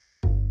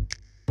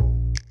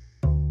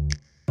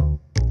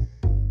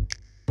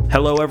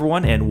Hello,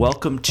 everyone, and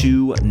welcome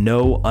to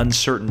No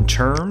Uncertain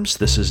Terms.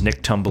 This is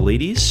Nick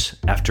Tumbelides.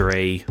 After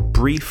a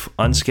brief,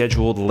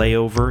 unscheduled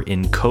layover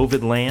in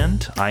COVID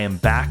land, I am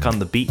back on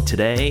the beat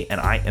today,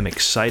 and I am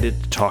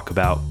excited to talk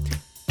about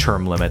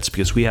term limits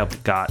because we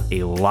have got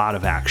a lot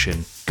of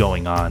action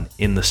going on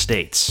in the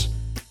States.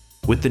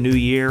 With the new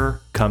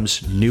year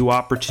comes new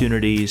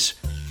opportunities,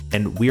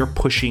 and we are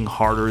pushing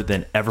harder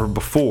than ever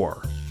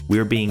before. We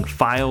are being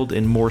filed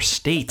in more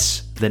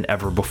states than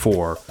ever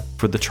before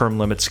for the Term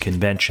Limits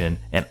Convention,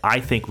 and I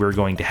think we're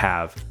going to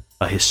have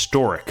a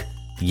historic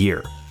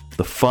year.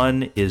 The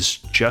fun is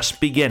just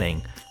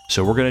beginning,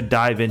 so we're going to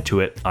dive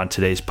into it on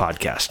today's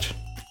podcast.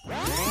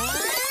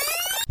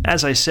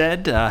 As I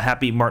said,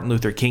 happy Martin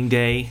Luther King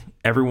Day,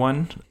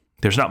 everyone.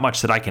 There's not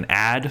much that I can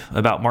add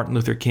about Martin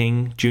Luther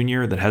King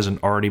Jr. that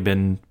hasn't already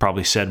been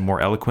probably said more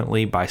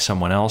eloquently by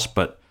someone else,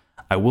 but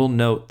I will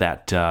note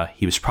that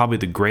he was probably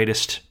the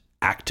greatest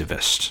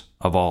activist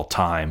of all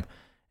time,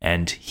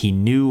 and he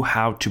knew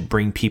how to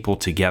bring people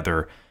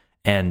together,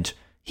 and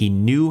he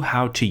knew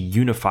how to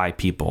unify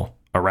people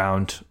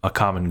around a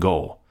common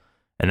goal.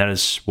 And that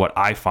is what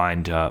I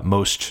find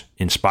most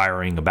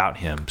inspiring about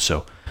him.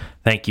 So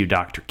thank you,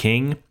 Dr.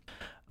 King.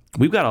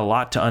 We've got a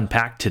lot to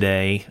unpack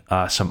today,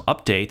 some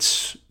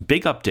updates,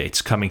 big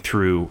updates coming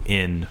through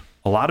in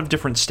a lot of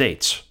different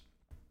states.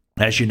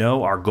 As you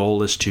know, our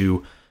goal is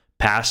to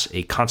pass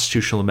a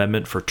constitutional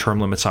amendment for term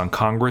limits on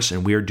Congress,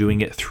 and we are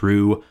doing it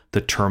through the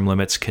Term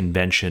Limits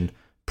Convention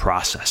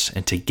process.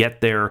 And to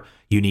get there,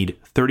 you need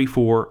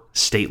 34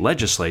 state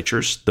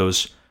legislatures,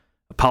 those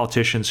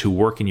politicians who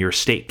work in your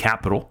state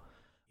capital.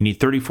 You need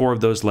 34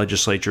 of those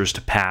legislatures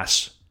to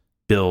pass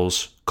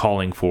bills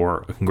calling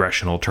for a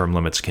congressional term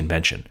limits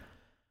convention.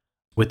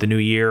 With the new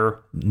year,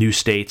 new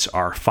states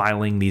are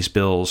filing these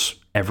bills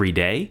every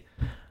day.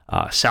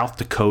 South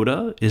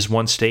Dakota is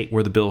one state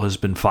where the bill has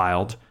been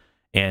filed,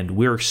 and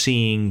we're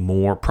seeing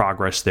more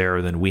progress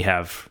there than we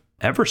have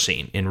ever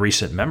seen in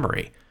recent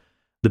memory.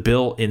 The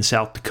bill in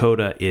South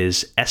Dakota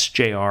is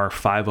SJR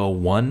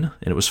 501,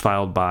 and it was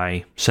filed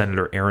by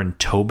Senator Aaron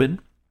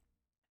Tobin.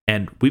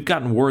 And we've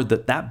gotten word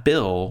that that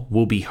bill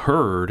will be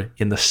heard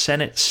in the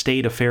Senate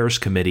State Affairs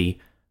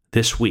Committee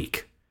this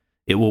week.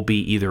 It will be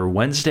either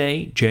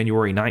Wednesday,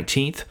 January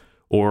 19th,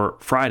 or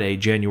Friday,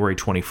 January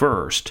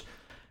 21st,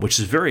 which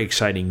is very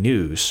exciting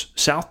news.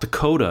 South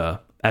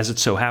Dakota, as it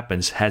so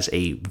happens, has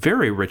a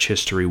very rich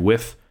history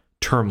with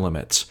term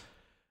limits.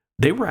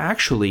 They were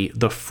actually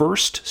the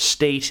first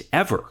state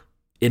ever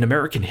in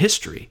American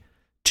history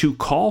to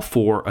call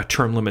for a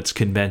term limits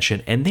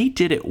convention, and they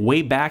did it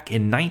way back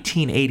in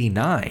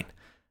 1989,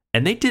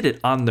 and they did it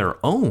on their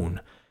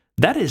own.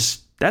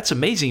 That's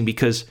amazing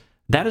because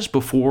that is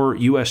before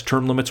U.S.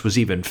 term limits was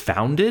even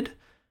founded.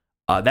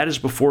 That is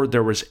before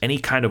there was any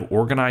kind of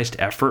organized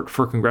effort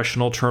for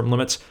congressional term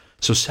limits.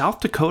 So South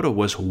Dakota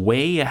was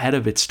way ahead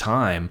of its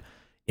time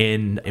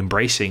in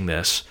embracing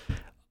this.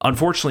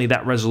 Unfortunately,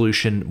 that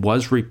resolution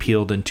was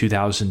repealed in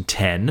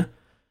 2010.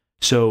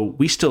 So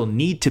we still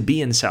need to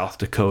be in South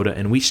Dakota,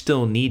 and we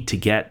still need to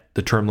get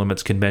the Term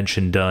Limits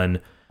Convention done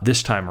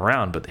this time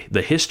around. But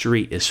the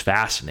history is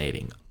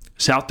fascinating.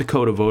 South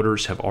Dakota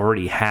voters have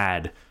already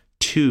had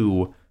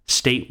 2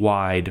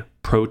 statewide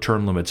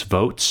pro-term limits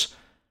votes.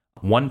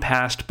 One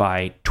passed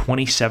by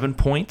 27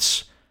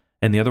 points,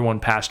 and the other one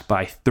passed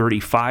by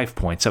 35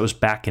 points. That was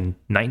back in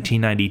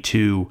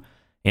 1992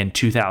 and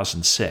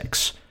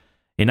 2006.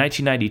 In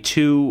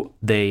 1992,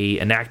 they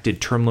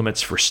enacted term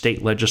limits for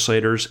state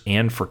legislators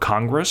and for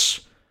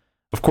Congress.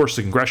 Of course,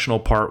 the congressional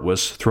part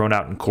was thrown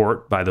out in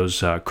court by those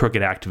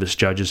crooked activist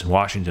judges in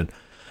Washington.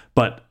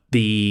 But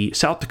the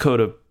South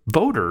Dakota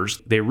voters,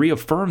 they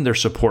reaffirmed their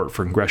support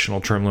for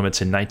congressional term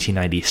limits in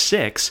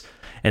 1996,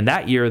 and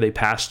that year they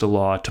passed a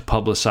law to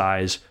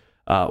publicize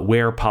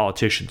where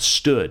politicians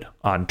stood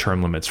on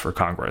term limits for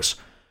Congress.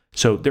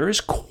 So there is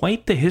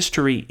quite the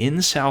history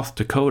in South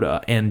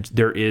Dakota, and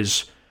there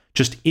is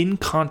just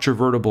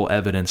incontrovertible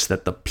evidence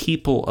that the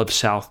people of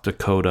South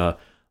Dakota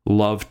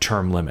love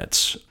term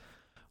limits.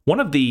 One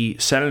of the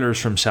senators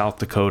from South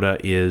Dakota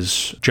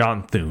is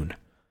John Thune.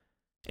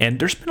 And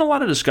there's been a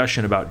lot of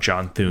discussion about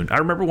John Thune. I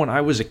remember when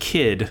I was a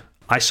kid,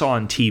 I saw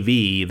on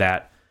TV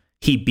that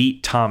he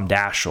beat Tom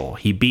Daschle.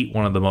 He beat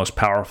one of the most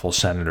powerful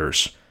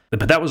senators.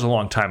 But that was a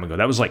long time ago.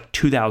 That was like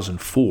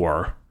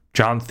 2004.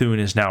 John Thune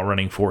is now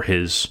running for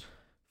his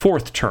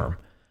 4th term.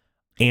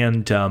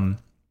 And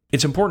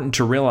it's important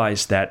to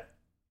realize that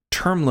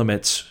term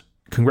limits,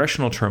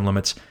 congressional term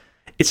limits,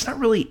 it's not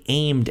really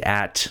aimed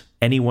at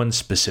anyone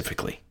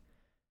specifically.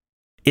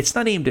 It's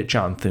not aimed at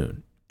John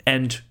Thune.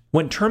 And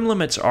when term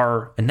limits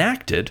are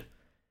enacted,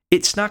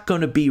 it's not going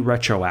to be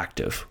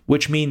retroactive,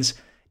 which means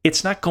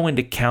it's not going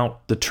to count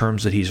the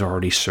terms that he's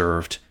already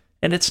served,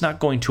 and it's not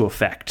going to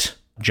affect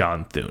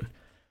John Thune.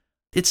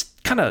 It's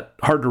kind of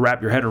hard to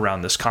wrap your head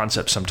around this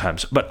concept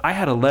sometimes, but I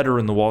had a letter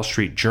in the Wall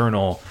Street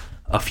Journal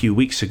a few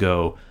weeks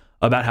ago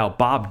about how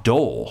Bob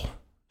Dole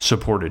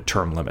supported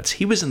term limits.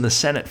 He was in the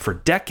Senate for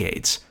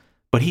decades,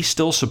 but he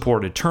still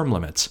supported term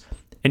limits,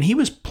 and he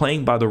was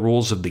playing by the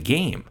rules of the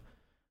game.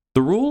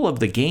 The rule of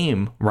the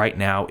game right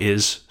now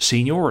is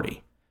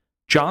seniority.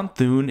 John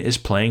Thune is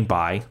playing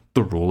by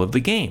the rule of the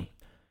game.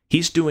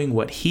 He's doing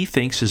what he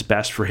thinks is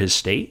best for his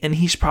state, and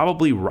he's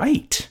probably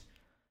right.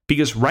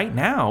 Because right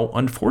now,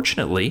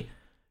 unfortunately,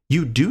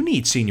 you do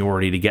need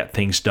seniority to get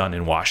things done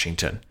in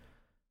Washington.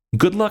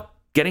 Good luck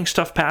getting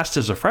stuff passed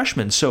as a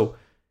freshman. So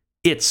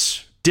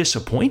it's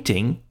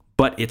disappointing,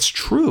 but it's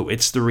true.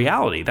 It's the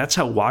reality. That's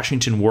how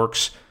Washington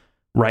works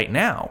right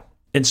now.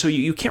 And so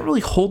you can't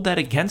really hold that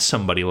against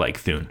somebody like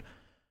Thune.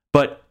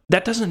 But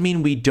that doesn't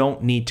mean we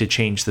don't need to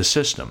change the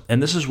system.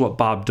 And this is what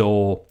Bob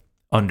Dole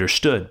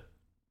understood.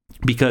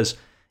 Because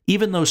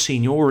even though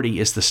seniority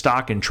is the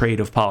stock and trade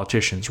of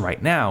politicians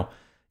right now,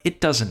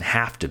 it doesn't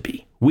have to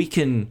be. We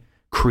can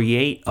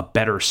create a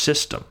better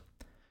system.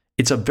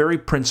 It's a very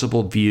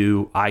principled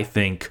view, I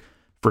think,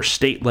 for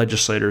state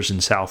legislators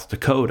in South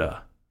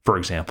Dakota, for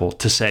example,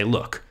 to say,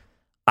 look,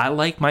 I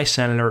like my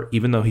senator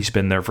even though he's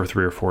been there for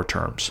 3 or 4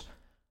 terms.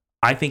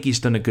 I think he's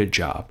done a good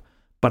job,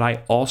 but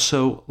I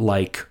also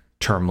like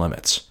term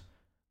limits.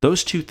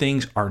 Those two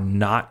things are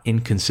not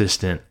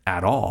inconsistent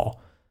at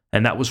all.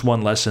 And that was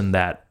one lesson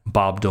that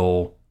Bob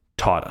Dole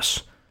taught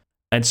us.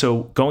 And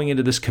so going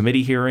into this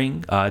committee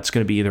hearing, it's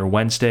going to be either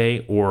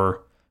Wednesday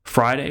or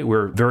Friday.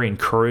 We're very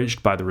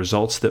encouraged by the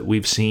results that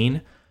we've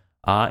seen.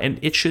 And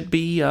it should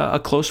be a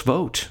close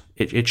vote.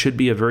 It should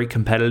be a very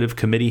competitive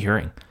committee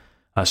hearing.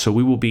 So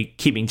we will be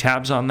keeping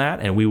tabs on that,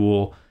 and we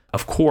will,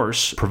 of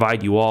course,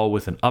 provide you all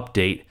with an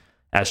update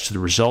as to the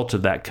result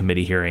of that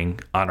committee hearing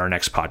on our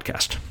next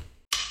podcast.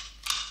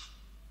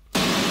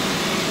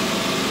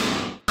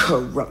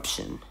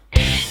 Corruption.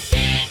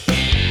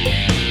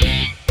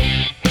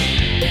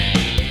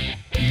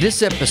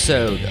 This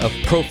episode of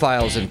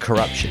Profiles in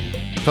Corruption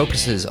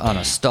focuses on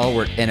a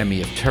stalwart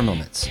enemy of term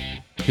limits,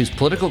 whose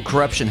political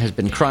corruption has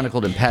been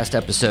chronicled in past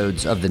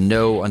episodes of the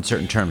No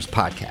Uncertain Terms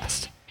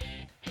podcast.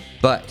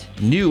 But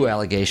new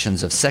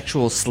allegations of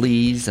sexual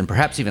sleaze and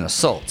perhaps even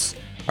assaults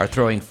are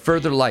throwing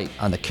further light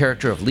on the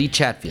character of Lee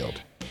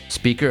Chatfield,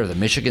 Speaker of the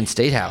Michigan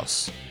State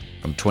House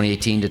from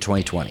 2018 to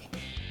 2020.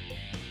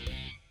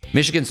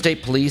 Michigan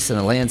State Police and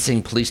the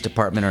Lansing Police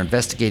Department are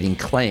investigating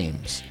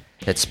claims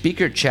that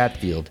Speaker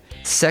Chatfield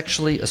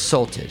sexually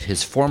assaulted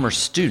his former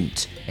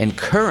student and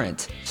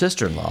current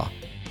sister-in-law,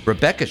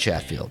 Rebecca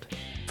Chatfield,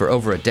 for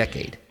over a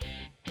decade.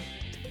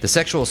 The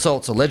sexual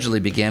assaults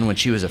allegedly began when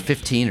she was a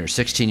 15 or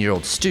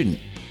 16-year-old student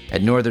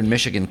at Northern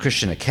Michigan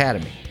Christian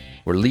Academy,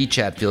 where Lee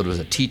Chatfield was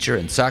a teacher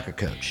and soccer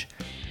coach,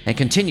 and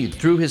continued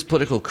through his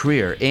political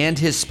career and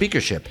his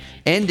speakership,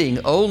 ending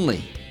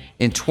only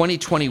in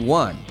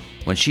 2021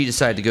 when she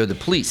decided to go to the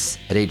police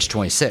at age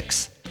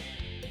 26.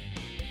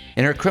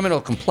 In her criminal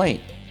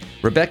complaint,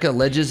 Rebecca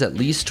alleges at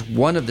least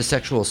one of the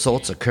sexual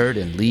assaults occurred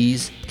in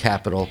Lee's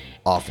Capitol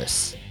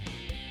office.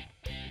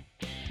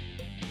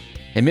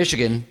 In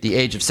Michigan, the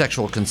age of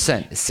sexual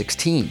consent is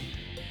 16,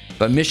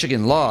 but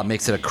Michigan law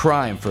makes it a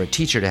crime for a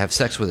teacher to have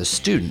sex with a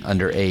student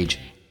under age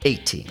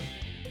 18.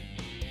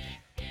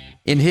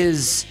 In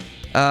his,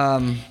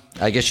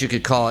 I guess you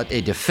could call it a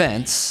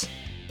defense,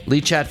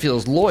 Lee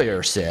Chatfield's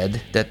lawyer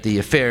said that the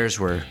affairs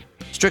were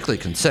strictly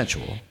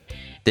consensual.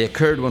 They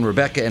occurred when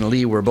Rebecca and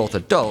Lee were both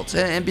adults,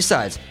 and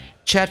besides,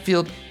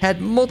 Chatfield had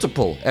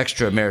multiple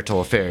extramarital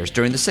affairs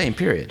during the same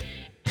period.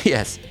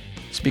 Yes,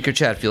 Speaker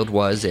Chatfield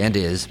was and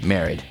is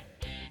married.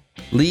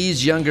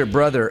 Lee's younger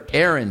brother,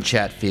 Aaron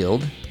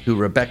Chatfield, who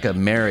Rebecca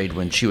married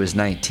when she was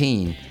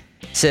 19,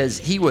 says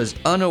he was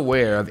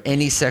unaware of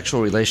any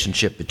sexual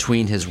relationship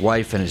between his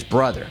wife and his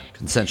brother,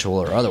 consensual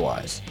or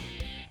otherwise.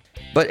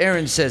 But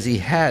Aaron says he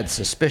had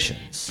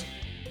suspicions.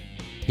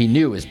 He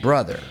knew his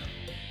brother.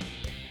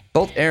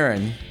 Both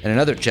Aaron and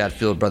another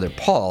Chatfield brother,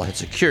 Paul, had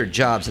secured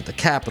jobs at the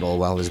Capitol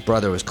while his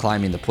brother was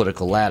climbing the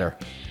political ladder.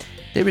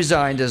 They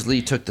resigned as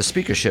Lee took the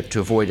speakership to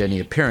avoid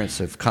any appearance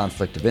of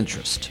conflict of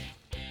interest.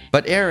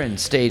 But Aaron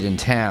stayed in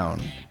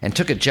town and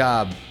took a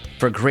job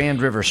for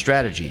Grand River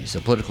Strategies, a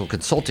political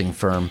consulting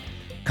firm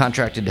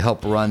contracted to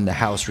help run the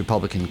House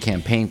Republican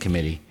Campaign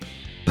Committee.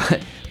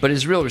 But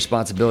his real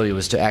responsibility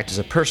was to act as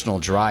a personal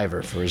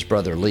driver for his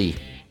brother Lee.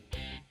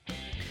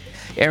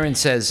 Aaron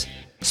says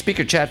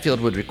Speaker Chatfield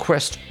would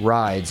request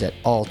rides at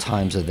all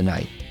times of the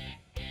night.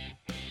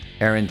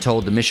 Aaron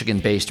told the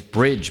Michigan-based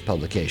Bridge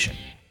publication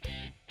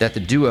that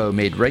the duo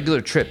made regular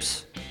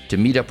trips to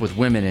meet up with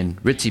women in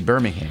ritzy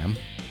Birmingham,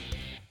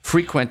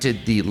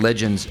 frequented the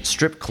Legends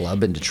strip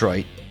club in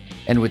Detroit,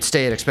 and would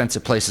stay at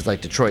expensive places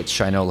like Detroit's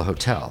Shinola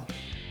Hotel.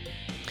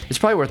 It's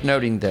probably worth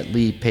noting that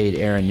Lee paid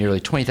Aaron nearly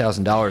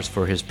 $20,000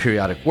 for his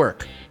periodic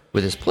work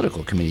with his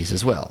political committees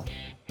as well.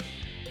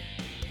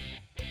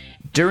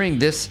 During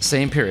this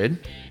same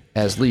period,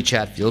 as Lee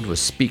Chatfield was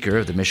Speaker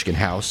of the Michigan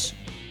House,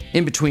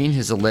 in between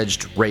his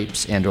alleged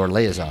rapes and/or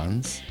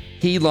liaisons,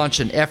 he launched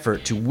an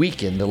effort to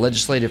weaken the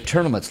legislative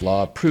term limits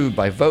law approved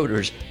by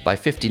voters by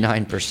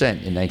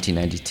 59% in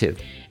 1992.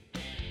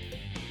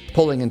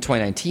 Polling in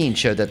 2019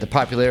 showed that the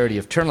popularity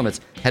of term limits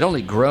had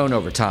only grown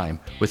over time,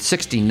 with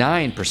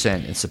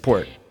 69% in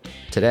support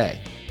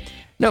today.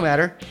 No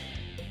matter,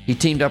 he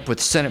teamed up with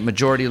Senate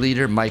Majority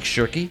Leader Mike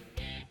Shirkey,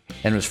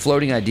 and was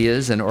floating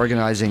ideas and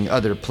organizing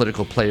other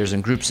political players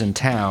and groups in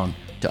town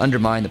to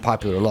undermine the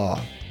popular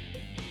law.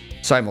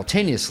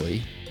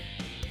 Simultaneously,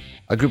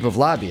 a group of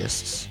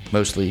lobbyists,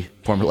 mostly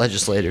former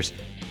legislators,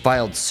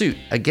 filed suit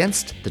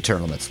against the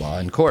term limits law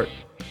in court.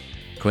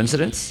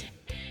 Coincidence?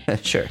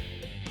 Sure.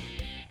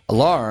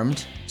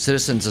 Alarmed,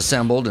 citizens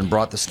assembled and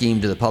brought the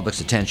scheme to the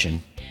public's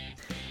attention.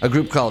 A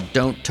group called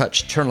Don't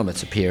Touch Term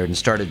Limits appeared and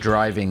started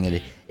driving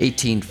an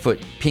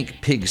 18-foot pink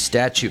pig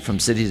statue from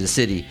city to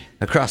city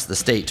across the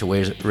state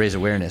to raise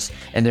awareness,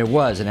 and there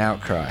was an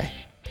outcry.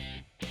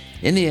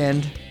 In the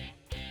end,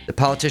 the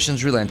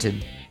politicians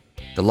relented,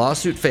 the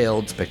lawsuit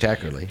failed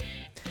spectacularly,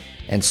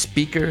 and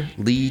Speaker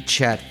Lee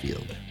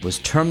Chatfield was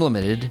term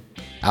limited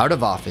out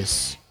of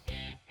office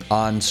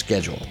on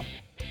schedule.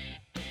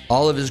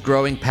 All of his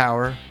growing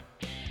power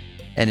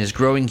and his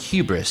growing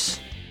hubris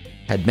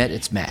had met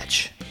its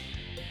match.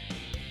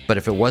 But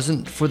if it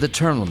wasn't for the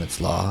term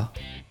limits law,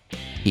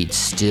 he'd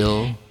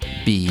still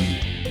be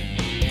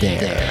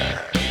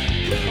there.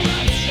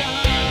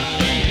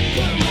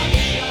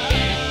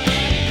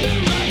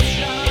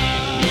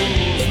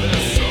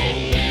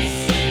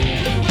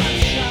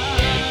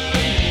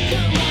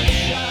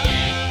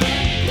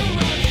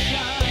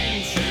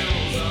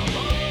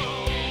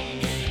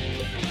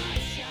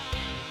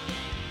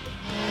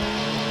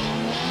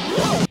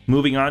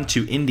 Moving on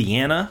to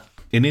Indiana.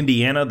 In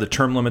Indiana, the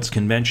Term Limits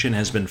Convention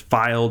has been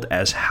filed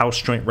as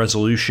House Joint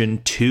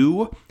Resolution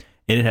 2,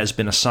 and it has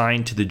been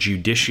assigned to the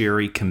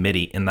Judiciary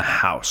Committee in the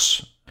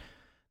House.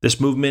 This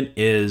movement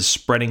is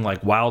spreading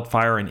like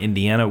wildfire in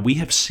Indiana. We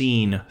have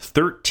seen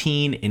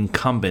 13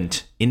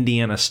 incumbent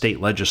Indiana state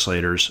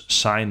legislators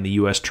sign the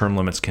U.S. Term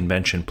Limits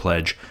Convention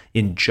pledge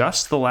in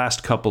just the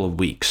last couple of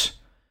weeks.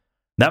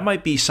 That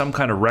might be some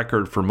kind of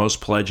record for most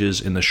pledges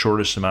in the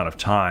shortest amount of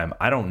time.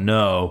 I don't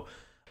know.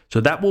 So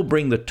that will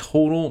bring the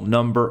total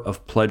number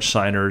of pledge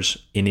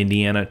signers in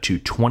Indiana to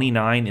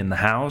 29 in the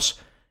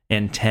House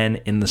and 10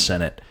 in the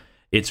Senate.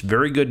 It's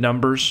very good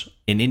numbers.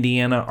 In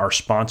Indiana, our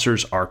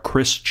sponsors are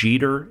Chris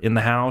Jeter in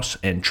the House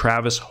and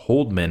Travis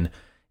Holdman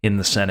in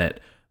the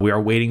Senate. We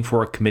are waiting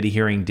for a committee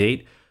hearing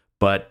date,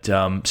 but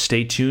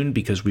stay tuned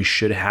because we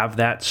should have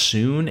that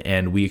soon,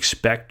 and we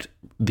expect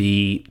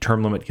the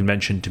term limit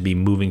convention to be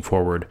moving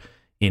forward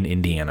in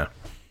Indiana.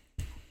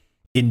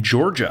 In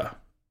Georgia,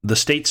 the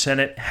state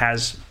Senate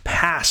has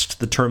passed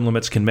the term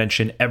limits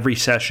convention every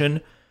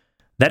session.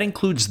 That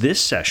includes this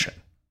session.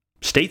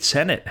 State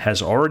Senate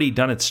has already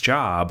done its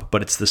job,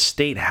 but it's the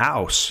state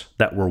House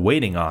that we're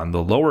waiting on,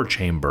 the lower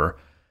chamber.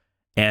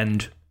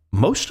 And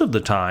most of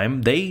the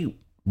time, they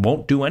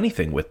won't do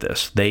anything with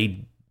this.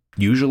 They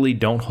usually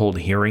don't hold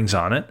hearings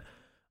on it.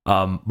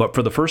 But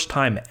for the first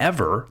time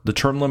ever, the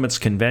term limits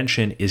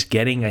convention is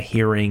getting a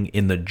hearing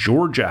in the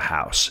Georgia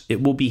House.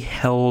 It will be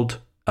held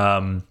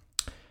on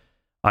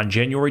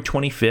January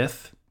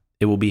 25th,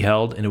 it will be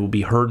held, and it will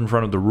be heard in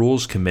front of the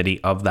Rules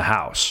Committee of the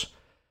House.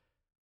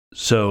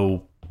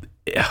 So,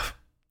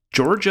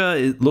 Georgia,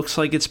 it looks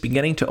like it's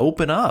beginning to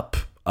open up.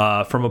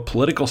 From a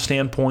political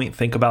standpoint,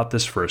 think about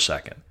this for a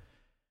second.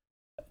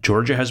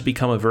 Georgia has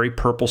become a very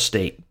purple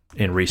state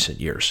in recent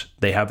years.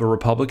 They have a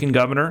Republican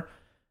governor,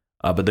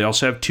 but they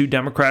also have 2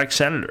 Democratic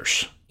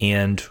senators.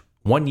 And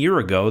 1 year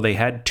ago, they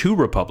had 2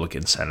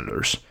 Republican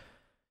senators.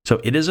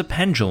 So it is a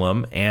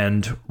pendulum,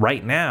 and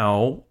right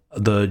now,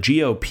 the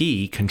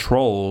GOP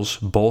controls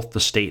both the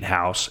state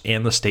House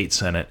and the state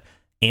Senate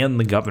and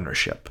the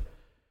governorship.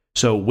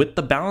 So with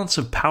the balance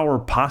of power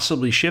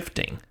possibly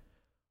shifting,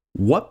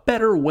 what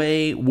better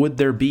way would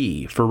there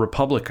be for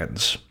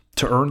Republicans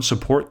to earn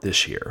support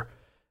this year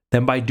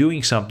than by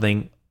doing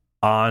something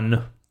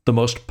on the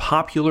most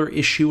popular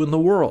issue in the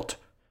world?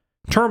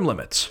 Term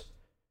limits.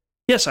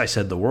 Yes, I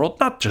said the world,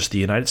 not just the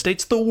United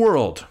States, the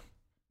world.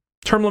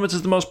 Term limits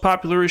is the most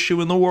popular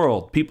issue in the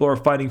world. People are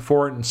fighting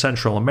for it in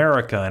Central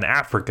America and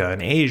Africa and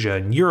Asia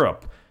and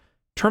Europe.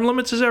 Term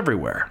limits is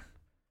everywhere.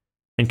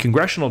 And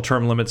congressional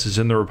term limits is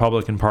in the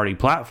Republican Party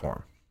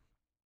platform.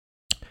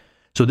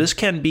 So this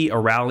can be a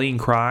rallying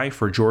cry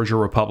for Georgia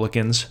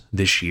Republicans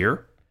this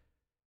year.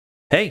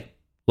 Hey,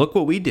 look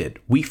what we did.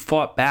 We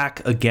fought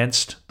back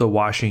against the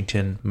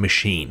Washington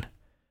machine.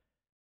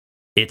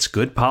 It's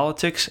good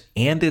politics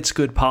and it's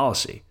good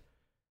policy.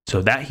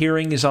 So that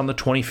hearing is on the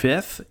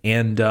 25th,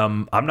 and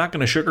I'm not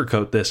going to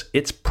sugarcoat this.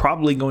 It's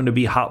probably going to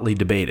be hotly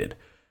debated.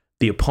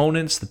 The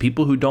opponents, the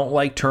people who don't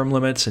like term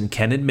limits and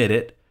can admit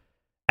it,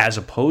 as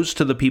opposed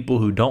to the people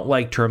who don't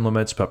like term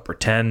limits but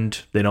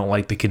pretend they don't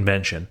like the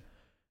convention,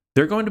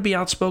 they're going to be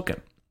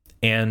outspoken.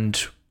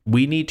 And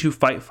we need to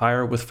fight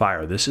fire with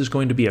fire. This is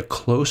going to be a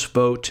close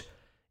vote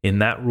in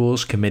that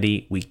Rules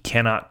Committee. We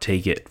cannot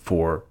take it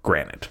for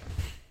granted.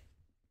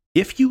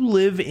 If you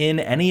live in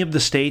any of the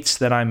states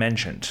that I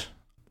mentioned,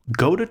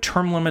 go to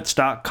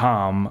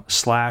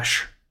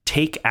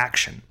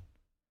termlimits.com/takeaction.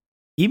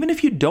 Even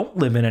if you don't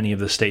live in any of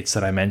the states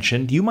that I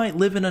mentioned, you might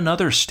live in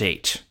another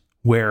state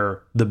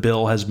where the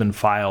bill has been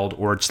filed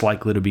or it's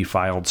likely to be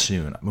filed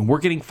soon. I mean, we're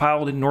getting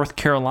filed in North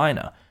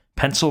Carolina,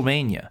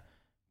 Pennsylvania,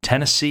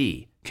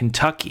 Tennessee,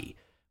 Kentucky,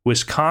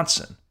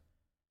 Wisconsin.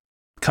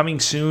 Coming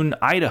soon,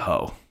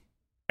 Idaho,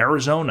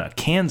 Arizona,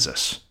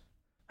 Kansas.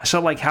 I saw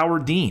like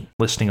Howard Dean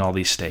listing all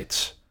these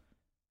states.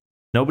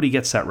 Nobody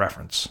gets that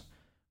reference.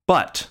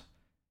 But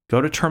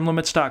go to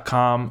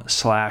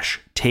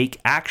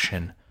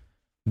termlimits.com/takeaction.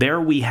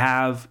 There we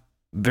have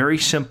very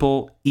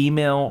simple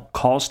email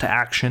calls to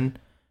action.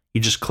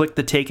 You just click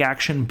the Take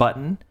Action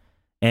button.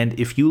 And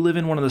if you live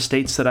in one of the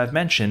states that I've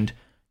mentioned,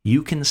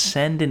 you can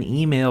send an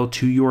email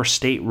to your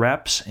state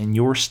reps and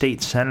your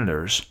state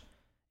senators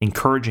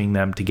encouraging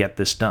them to get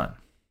this done.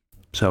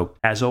 So,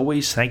 as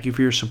always, thank you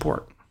for your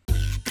support.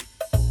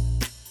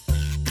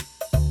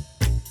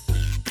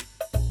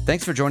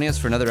 Thanks for joining us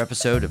for another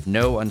episode of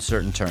No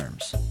Uncertain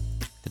Terms.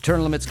 The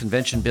Term Limits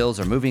Convention bills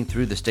are moving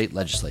through the state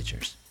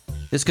legislatures.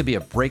 This could be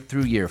a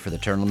breakthrough year for the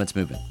Term Limits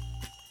movement.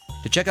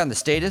 To check on the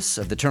status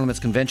of the Term Limits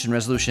Convention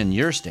resolution in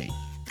your state,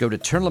 go to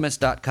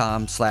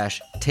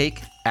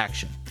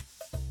termlimits.com/takeaction.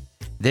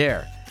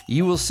 There,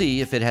 you will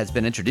see if it has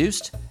been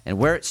introduced and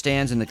where it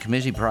stands in the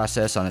committee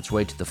process on its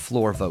way to the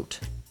floor vote.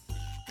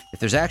 If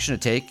there's action to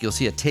take, you'll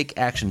see a Take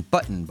Action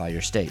button by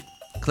your state.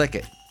 Click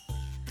it.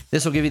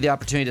 This will give you the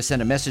opportunity to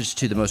send a message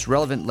to the most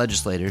relevant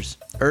legislators,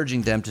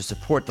 urging them to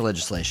support the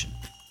legislation.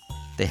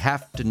 They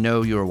have to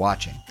know you're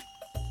watching.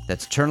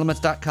 That's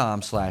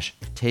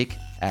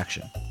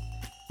termlimits.com/takeaction.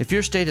 If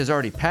your state has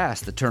already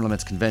passed the Term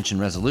Limits Convention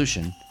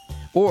resolution,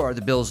 or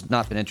the bill's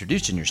not been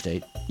introduced in your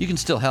state, you can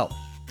still help.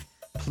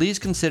 Please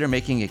consider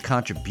making a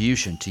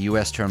contribution to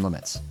U.S. term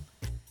limits.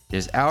 It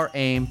is our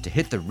aim to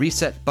hit the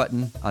reset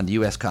button on the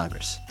U.S.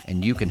 Congress,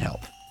 and you can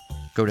help.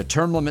 Go to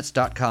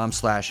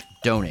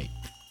termlimits.com/donate.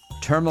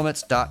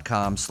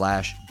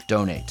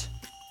 termlimits.com/donate.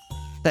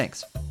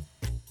 Thanks.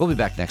 We'll be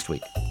back next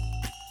week.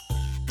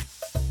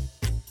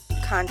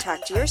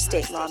 Contact your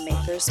state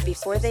lawmakers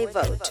before they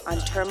vote on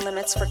term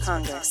limits for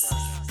Congress.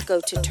 Go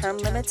to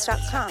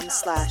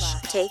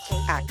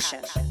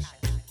termlimits.com/takeaction.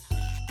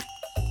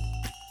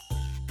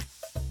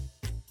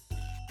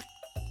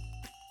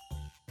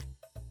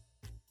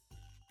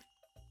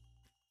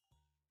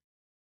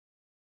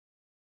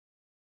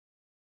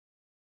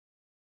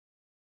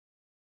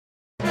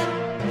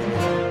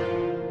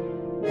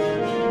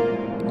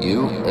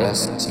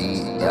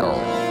 USTL.